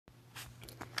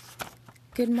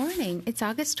Good morning. It's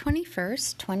August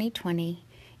 21st, 2020.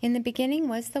 In the beginning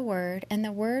was the Word, and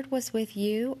the Word was with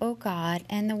you, O God,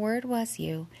 and the Word was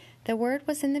you. The Word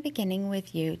was in the beginning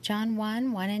with you. John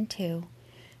 1:1 and 2.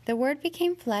 The Word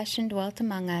became flesh and dwelt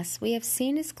among us. We have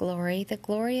seen His glory, the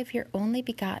glory of your only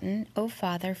begotten, O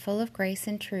Father, full of grace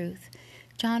and truth.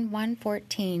 John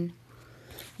 1:14.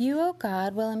 You, O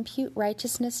God, will impute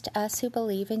righteousness to us who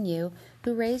believe in you,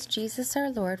 who raised Jesus our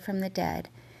Lord from the dead.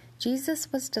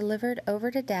 Jesus was delivered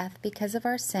over to death because of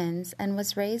our sins and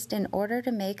was raised in order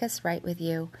to make us right with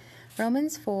you.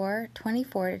 Romans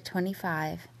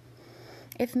 4:24-25.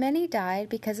 If many died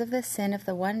because of the sin of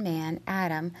the one man,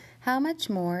 Adam, how much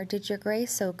more did your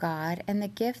grace, O God, and the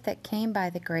gift that came by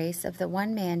the grace of the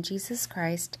one man, Jesus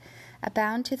Christ,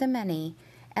 abound to the many?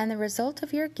 And the result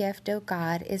of your gift, O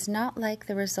God, is not like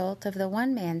the result of the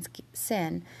one man's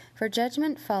sin, for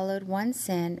judgment followed one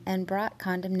sin and brought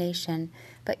condemnation,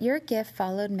 but your gift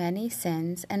followed many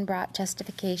sins and brought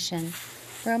justification.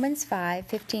 Romans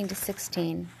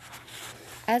 5:15-16.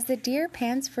 As the deer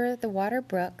pants for the water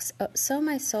brooks, so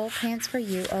my soul pants for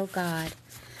you, O God.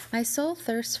 My soul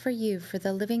thirsts for you, for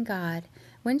the living God.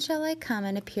 When shall I come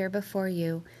and appear before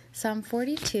you? Psalm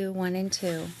 42:1 and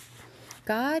 2.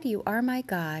 God, you are my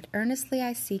God. Earnestly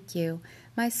I seek you.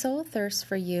 My soul thirsts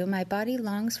for you. My body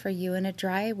longs for you in a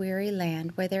dry, weary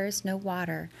land where there is no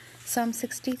water. Psalm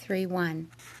 63:1.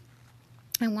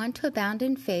 I want to abound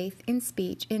in faith, in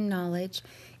speech, in knowledge,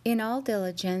 in all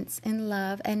diligence, in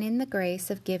love, and in the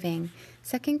grace of giving.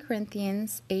 2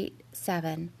 Corinthians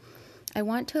 8:7. I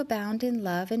want to abound in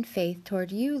love and faith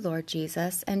toward you, Lord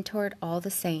Jesus, and toward all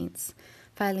the saints.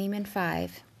 Philemon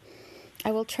 5. I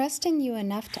will trust in you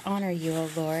enough to honor you, O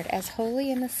Lord, as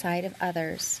holy in the sight of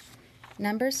others.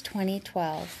 Numbers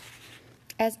 20:12.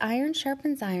 As iron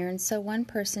sharpens iron, so one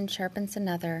person sharpens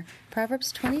another.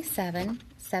 Proverbs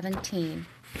 27:17.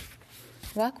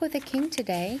 Walk with the King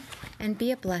today and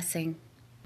be a blessing.